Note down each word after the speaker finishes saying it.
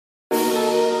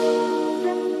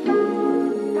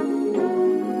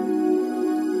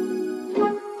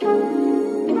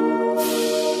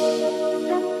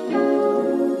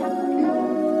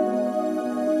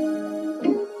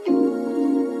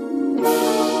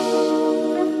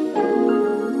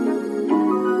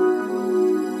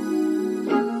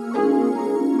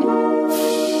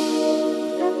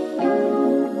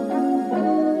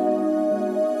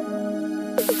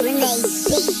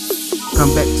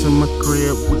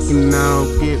can all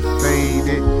get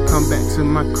faded. Come back to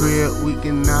my crib, we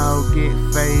can all get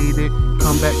faded.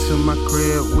 Come back to my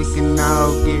crib, we can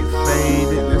all get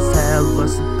faded. Let's have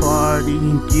us a party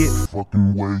and get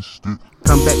fucking wasted.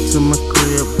 Come back to my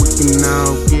crib, we can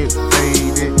all get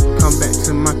faded. Come back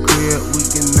to my crib, we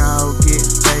can all get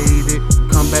faded.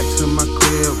 Come back to my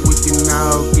crib, we can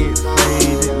all get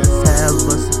faded. Let's have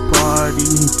us a party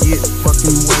and get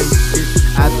fucking wasted.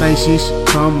 I think she should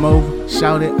come over.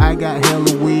 Shout it, I got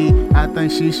hella weed. I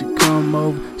think she should come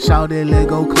over. Shout it, let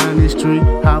go climb this tree.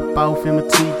 Hop off in my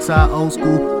T-top, old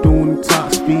school, doing the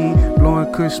top speed.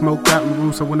 Blowing kush smoke out the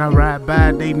roof, so when I ride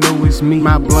by, they know it's me.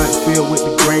 My blunt filled with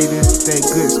the greatest. That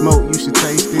good smoke, you should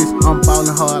taste this. I'm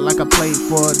ballin' hard like I played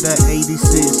for the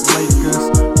 86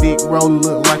 Lakers. Big roller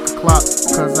look like a clock,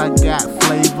 cause I got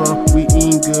flavor. We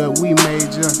eatin' good, we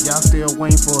major. Y'all still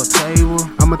waiting for a table.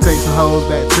 I'ma take some hoes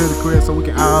back to the crib so we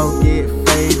can all get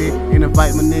faded. And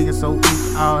invite my niggas so we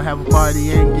can all have a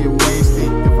party and get wasted.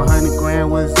 If 100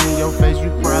 grand was in your face, you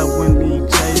probably wouldn't even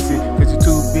chase it. Cause you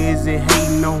too busy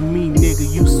hating on me, nigga,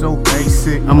 you so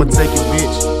basic. I'ma take a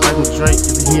bitch like I'm Drake.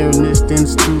 If you're hearing this, then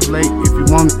it's too late. If you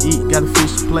wanna eat, gotta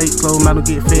fish your plate. Close mouth, don't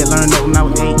get fed, learn that when I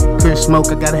was 8. Kush smoke,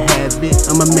 I gotta have it.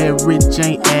 I'm a mad rich,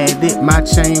 ain't addict. My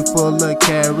chain full of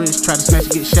carrots. Try to snatch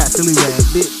and get shot, silly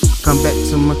rabbit. Come back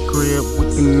to my crib, we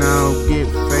can all get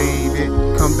faded.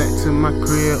 Come back to my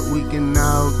crib, we can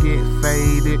all get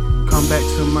faded. Come back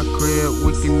to my crib,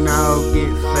 we can all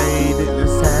get faded.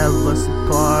 Let's have us a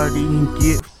party and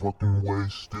get fucking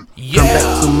wasted. Yeah. Come back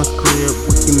to my crib,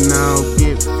 we can all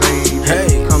get faded.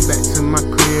 Hey. Come back to my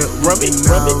crib, we can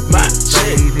all my get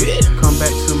check, faded. Come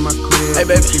back to my crib, hey,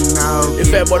 baby. we can all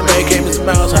If get Fat Boy the Man came to the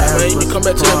mouse house, man, you can come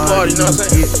back to that party, you know what I'm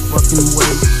saying? Get fucking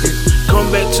wasted. Come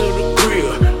back to the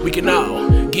crib, we can all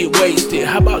get wasted.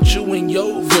 How about you and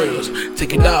your girls?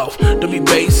 Take it off, don't be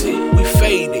basic, we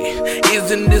faded.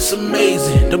 Isn't this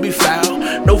amazing? Don't be foul,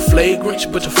 no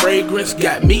flagrant, but your fragrance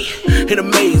got me hit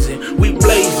amazing. We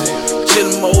blazing,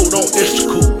 chillin' mode on extra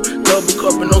cool. Double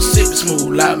cup and no sip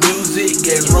smooth. Loud music,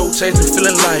 gas rotating,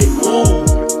 feeling like ooh.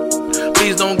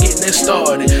 Please don't get that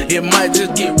started. It might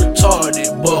just get retarded,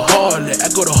 but hardly. I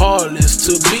go to hardest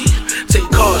to be. Take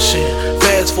caution,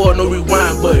 fast forward, no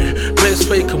rewind button. Let's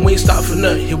play, can we ain't stop for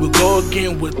nothing. Here we go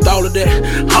again with all of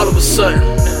that. All of a sudden,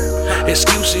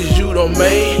 excuses you don't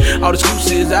make, all the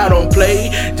excuses I don't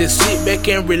play. Just sit back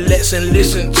and relax and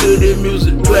listen to the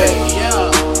music play.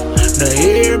 Now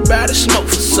everybody smoke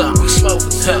for something,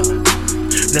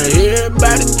 Now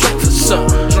everybody drink for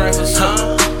something,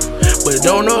 But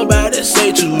don't nobody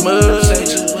say too much,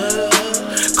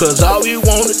 cause all we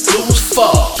wanna do is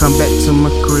fall. Come back to my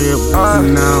crib, we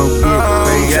can all get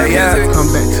faded. Yeah. Come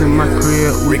back to my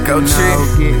crib, we Reeko can all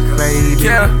get faded.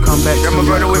 Yeah. Come back Got to my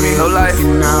brother with me, crib, whole life. we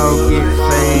can all get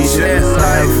faded. Let's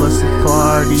have us a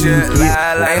party and get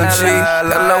faded.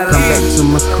 Come back to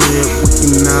my crib, we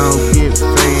can all get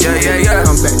faded. Yeah.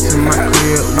 Come back to my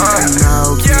crib, we can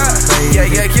all get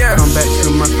faded. Come back to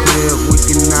my crib, we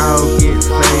can all get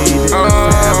faded.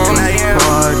 Let's have us a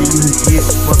party and get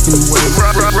fucking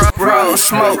wasted. Roll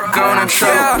smoke, gonna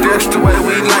choke. That's the way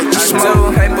we like to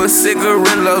smoke. Paper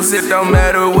cigarillos, it don't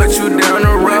matter what you down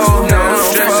the road. No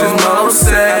stretches, no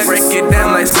sex. Break it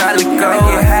down like solid gold.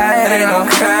 Get high, ain't no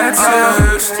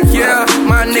context. Yeah,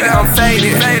 my nigga, I'm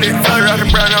faded. Color off the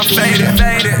brown, I'm faded.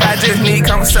 I just need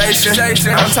conversation.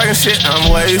 I'm talking shit,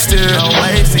 I'm wasted.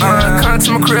 Come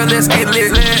to my crib, let's get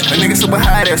lit. A nigga super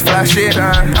high, that's fly shit.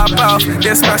 Hop off,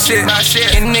 that's my shit.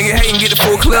 And nigga hatin', get the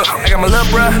full clip. I got my little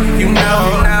bruh, you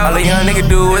know. All a young nigga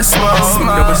do is smoke.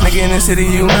 Dopest nigga in the city,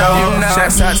 you know.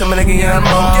 Shouts out to my nigga Young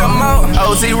Mo.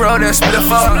 OZ that's split a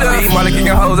fuck. Leave Molly kicking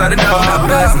hoes out the door.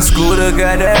 The scooter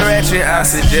got that ratchet. I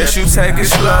suggest you take it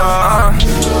slow.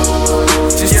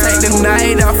 Just take the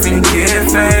night off and get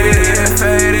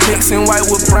faded. Mixing white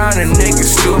with brown and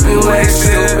niggas stupid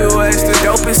wasted.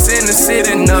 Dopest in the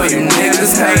city, know you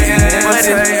niggas hatin'. But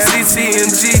it's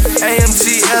CTMG,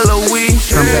 AMG, LOE.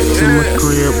 Come back to my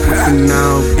crib, we can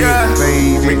all get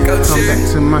faded. Come back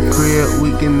to my crib, we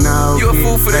can all get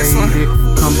faded.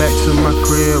 Come back to my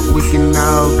crib, we can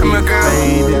all get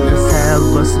faded. Let's have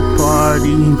us a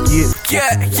party and get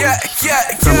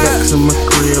Come back to my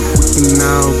crib, we can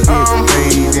all get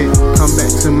faded. Come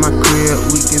back to my crib,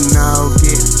 we can all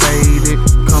get faded.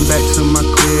 Come back to my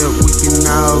crib, we can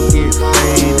all get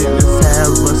faded. Let's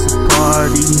have us a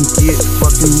party and get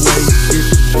fucking